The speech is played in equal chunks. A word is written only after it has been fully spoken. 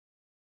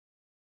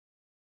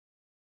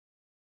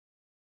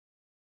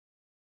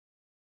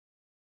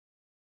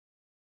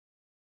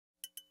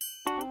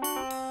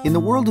In the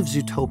world of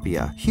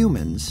Zootopia,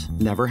 humans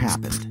never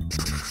happened,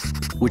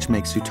 which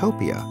makes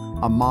Zootopia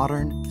a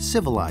modern,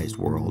 civilized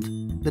world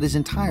that is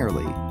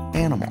entirely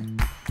animal.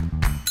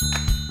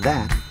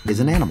 That is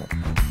an animal.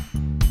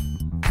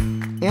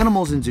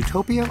 Animals in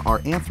Zootopia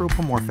are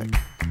anthropomorphic.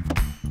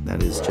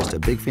 That is just a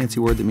big fancy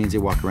word that means they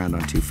walk around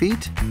on 2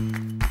 feet.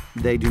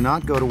 They do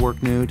not go to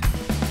work nude.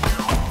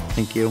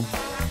 Thank you.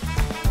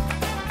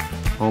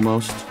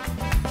 Almost.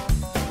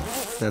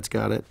 That's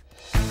got it.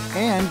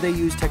 And they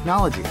use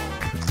technology.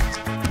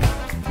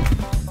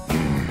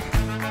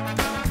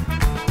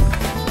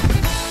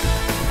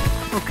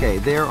 Okay,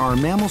 there are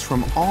mammals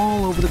from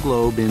all over the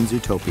globe in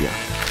Zootopia.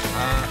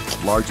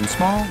 Large and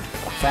small,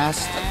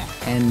 fast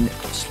and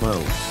slow.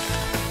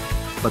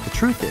 But the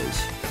truth is,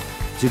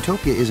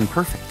 Zootopia isn't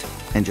perfect.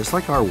 And just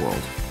like our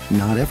world,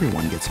 not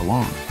everyone gets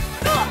along.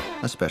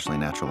 Especially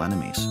natural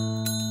enemies.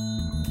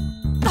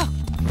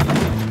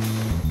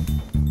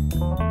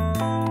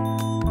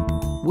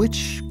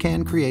 Which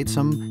can create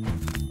some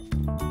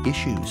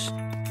issues.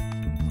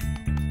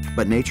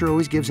 But nature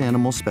always gives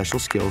animals special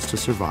skills to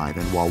survive,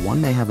 and while one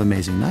may have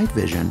amazing night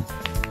vision,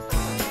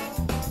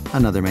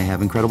 another may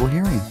have incredible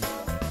hearing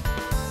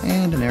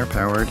and an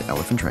air-powered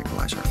elephant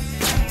tranquilizer.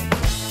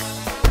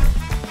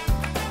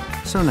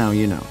 So now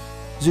you know,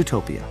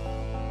 Zootopia,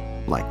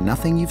 like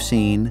nothing you've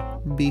seen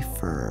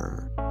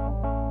before.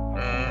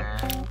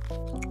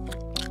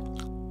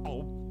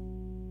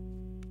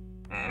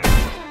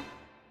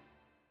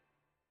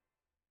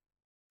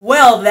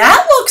 Well,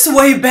 that looks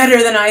way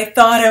better than I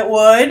thought it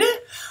would.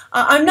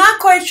 I'm not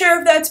quite sure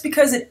if that's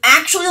because it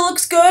actually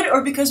looks good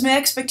or because my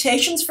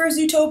expectations for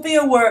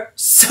Zootopia were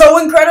so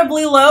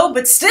incredibly low,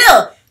 but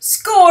still,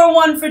 score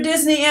 1 for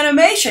Disney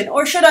Animation,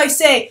 or should I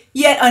say,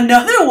 yet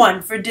another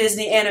one for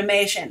Disney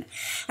Animation.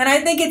 And I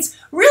think it's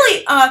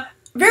really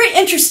very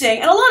interesting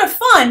and a lot of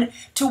fun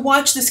to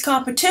watch this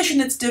competition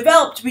that's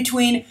developed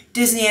between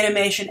Disney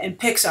Animation and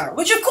Pixar,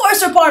 which of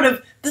course are part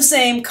of the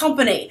same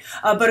company.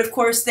 But of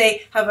course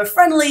they have a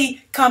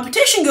friendly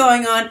competition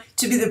going on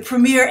to be the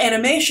premier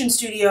animation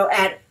studio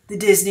at the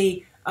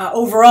Disney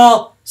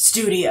overall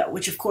studio,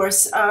 which of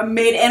course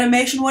made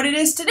animation what it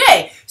is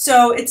today.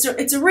 So it's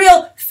a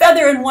real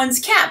feather in one's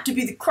cap to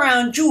be the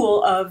crown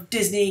jewel of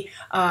Disney,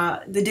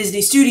 the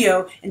Disney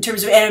studio in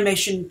terms of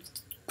animation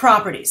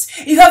properties.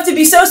 You have to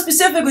be so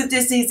specific with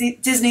Disney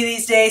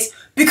these days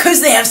because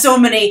they have so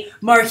many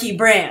marquee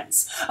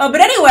brands.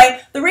 But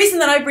anyway, the reason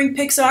that I bring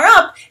Pixar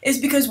up is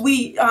because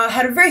we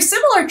had a very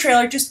similar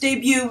trailer just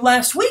debut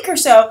last week or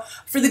so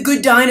for The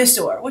Good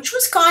Dinosaur, which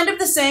was kind of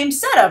the same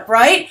setup,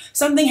 right?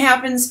 Something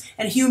happens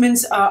and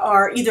humans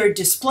are either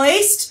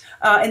displaced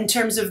in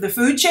terms of the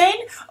food chain,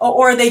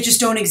 or they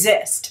just don't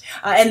exist.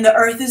 And the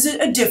Earth is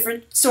a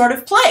different sort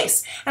of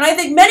place. And I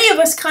think many of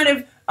us kind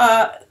of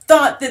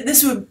thought that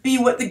this would be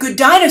what The Good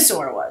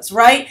Dinosaur was,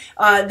 right?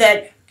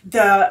 That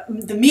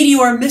the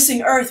meteor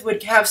missing Earth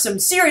would have some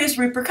serious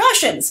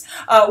repercussions,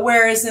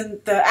 whereas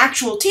in the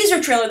actual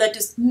teaser trailer that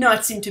does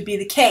not seem to be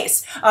the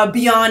case,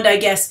 beyond, I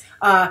guess,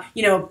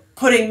 you know,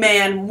 putting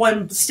man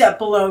one step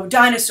below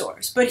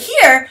dinosaurs. But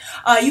here,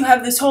 you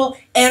have this whole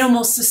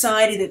animal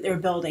society that they're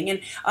building,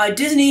 and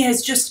Disney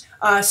has just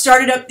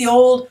started up the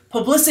old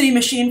publicity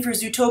machine for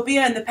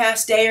Zootopia in the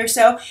past day or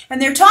so,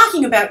 and they're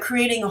talking about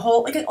creating a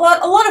whole, like a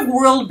lot of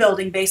world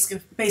building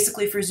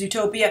basically for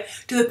Zootopia,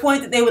 to the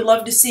point that they would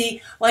love to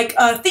see like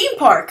theme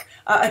park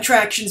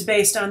attractions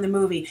based on the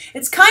movie.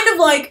 It's kind of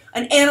like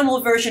an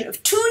animal version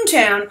of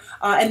Toontown,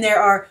 and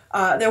there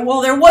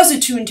was a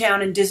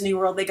Toontown in Disney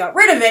World. They got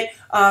rid of it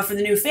for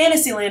the new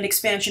Fantasyland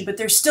expansion, but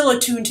there's still a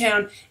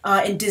Toontown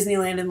in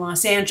Disneyland in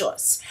Los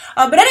Angeles.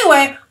 But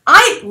anyway,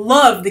 I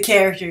love the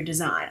character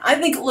design. I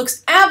think it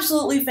looks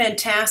absolutely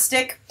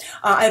fantastic.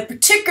 I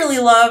particularly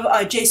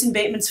love Jason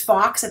Bateman's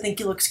fox. I think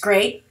he looks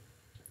great.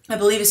 I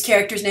believe his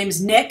character's name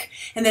is Nick.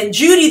 And then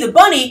Judy the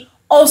bunny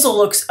also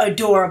looks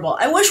adorable.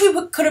 I wish we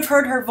could have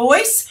heard her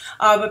voice,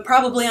 but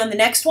probably on the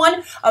next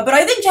one. But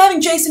I think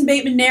having Jason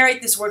Bateman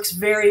narrate this works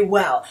very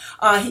well.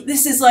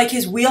 This is like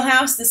his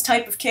wheelhouse, this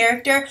type of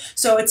character,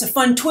 so it's a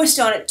fun twist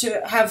on it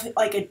to have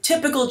like a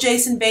typical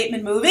Jason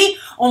Bateman movie,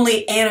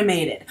 only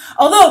animated.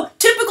 Although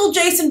typical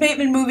Jason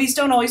Bateman movies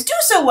don't always do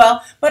so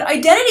well, but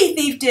Identity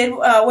Thief did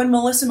when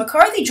Melissa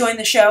McCarthy joined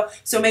the show,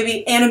 so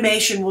maybe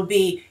animation will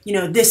be, you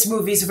know, this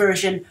movie's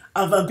version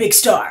of a big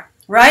star.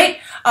 Right?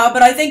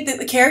 But I think that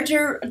the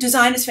character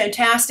design is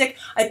fantastic.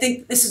 I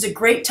think this is a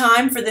great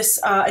time for this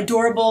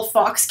adorable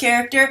fox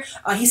character.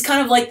 He's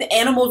kind of like the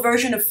animal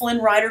version of Flynn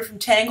Rider from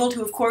Tangled,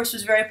 who of course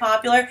was very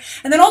popular.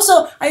 And then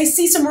also I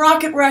see some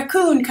Rocket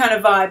Raccoon kind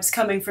of vibes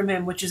coming from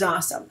him, which is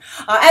awesome.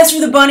 As for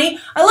the bunny,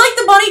 I like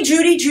the bunny,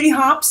 Judy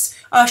Hopps.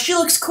 She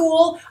looks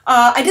cool.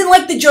 I didn't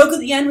like the joke at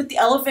the end with the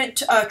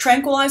elephant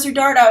tranquilizer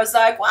dart. I was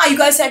like, wow, you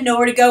guys had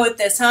nowhere to go with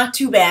this, huh?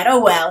 Too bad. Oh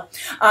well.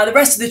 The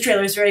rest of the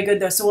trailer is very good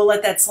though, so we'll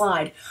let that slide.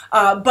 side.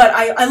 But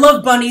I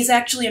love bunnies,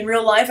 actually, in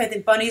real life. I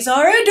think bunnies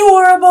are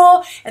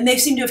adorable, and they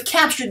seem to have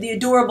captured the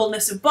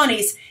adorableness of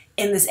bunnies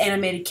in this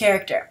animated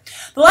character.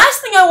 The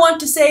last thing I want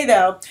to say,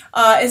 though,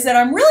 is that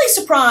I'm really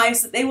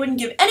surprised that they wouldn't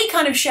give any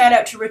kind of shout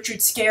out to Richard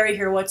Scarry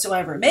here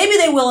whatsoever. Maybe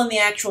they will in the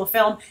actual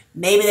film,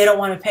 maybe they don't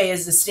want to pay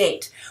his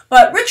estate.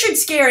 But Richard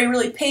Scarry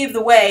really paved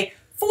the way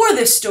for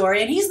this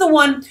story, and he's the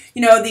one,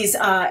 you know, these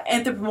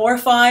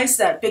anthropomorphized,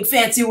 that big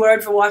fancy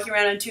word for walking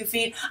around on 2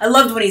 feet. I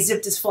loved when he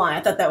zipped his fly.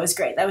 I thought that was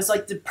great. That was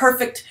like the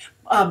perfect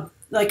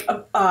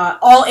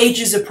all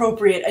ages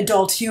appropriate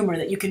adult humor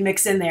that you can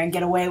mix in there and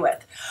get away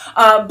with.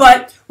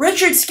 But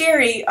Richard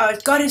Scarry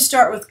got his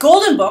start with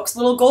golden books,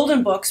 little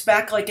golden books,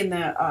 back like in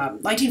the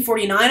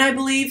 1949, I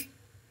believe.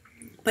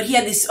 But he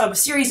had this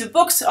series of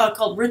books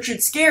called Richard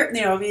Scarry.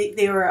 You know,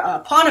 they were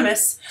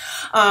eponymous.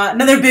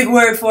 Another big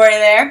word for you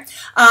there.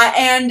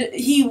 And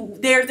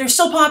they're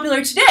still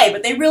popular today,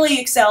 but they really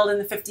excelled in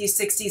the 50s,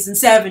 60s, and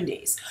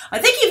 70s. I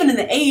think even in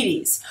the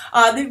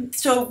 80s.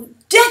 So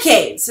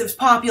decades of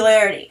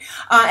popularity.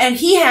 And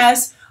he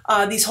has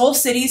these whole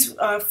cities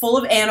full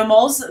of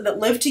animals that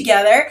live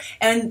together,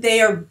 and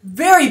they are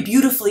very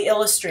beautifully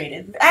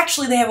illustrated.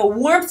 Actually, they have a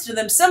warmth to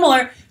them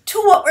similar to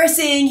what we're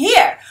seeing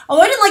here.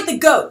 Although I didn't like the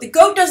goat. The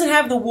goat doesn't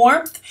have the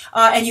warmth,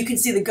 and you can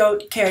see the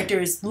goat character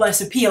is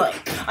less appealing.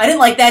 I didn't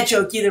like that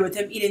joke either with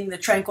him eating the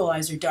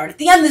tranquilizer dart. At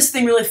the end, this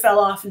thing really fell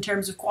off in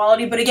terms of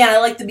quality, but again, I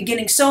like the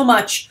beginning so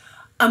much,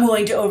 I'm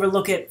willing to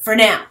overlook it for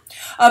now.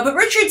 But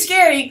Richard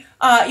Scarry,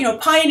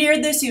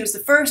 pioneered this. He was the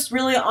first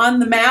really on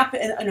the map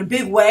in a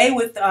big way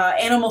with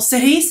animal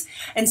cities.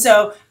 And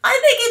so I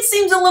think it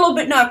seems a little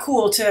bit not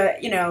cool to,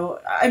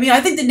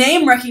 I think the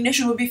name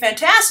recognition would be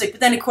fantastic.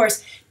 But then, of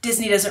course,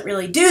 Disney doesn't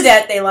really do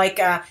that. They like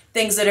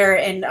things that are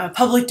in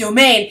public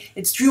domain.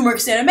 It's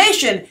DreamWorks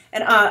Animation,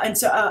 and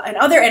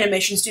other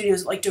animation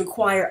studios like to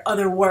acquire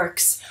other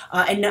works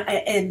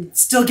and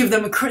still give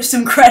them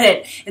some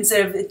credit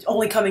instead of it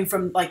only coming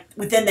from like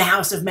within the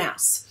House of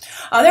Mouse.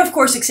 There are, of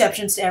course,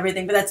 exceptions to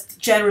everything, but that's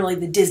generally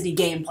the Disney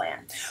game plan.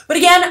 But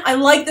again, I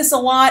like this a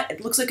lot.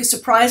 It looks like a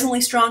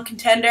surprisingly strong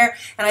contender,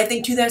 and I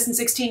think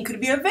 2016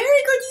 could be a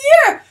very good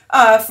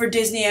year for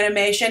Disney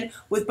animation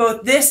with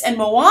both this and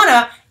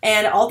Moana,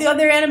 and all the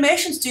other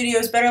animation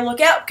studios better look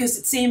out because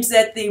it seems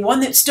that the one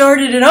that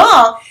started it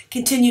all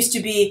continues to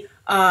be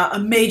a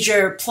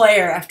major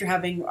player after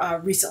having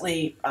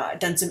recently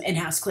done some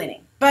in-house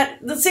cleaning. But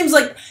it seems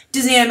like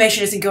Disney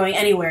Animation isn't going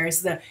anywhere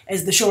is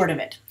the short of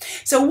it.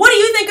 So what do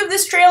you think of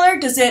this trailer?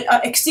 Does it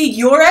exceed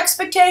your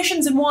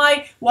expectations, and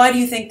why? Why do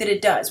you think that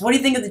it does? What do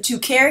you think of the two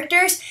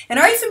characters? And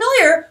are you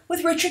familiar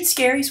with Richard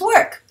Scarry's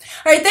work?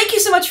 All right, thank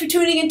you so much for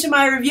tuning into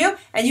my review,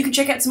 and you can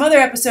check out some other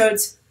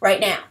episodes right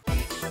now.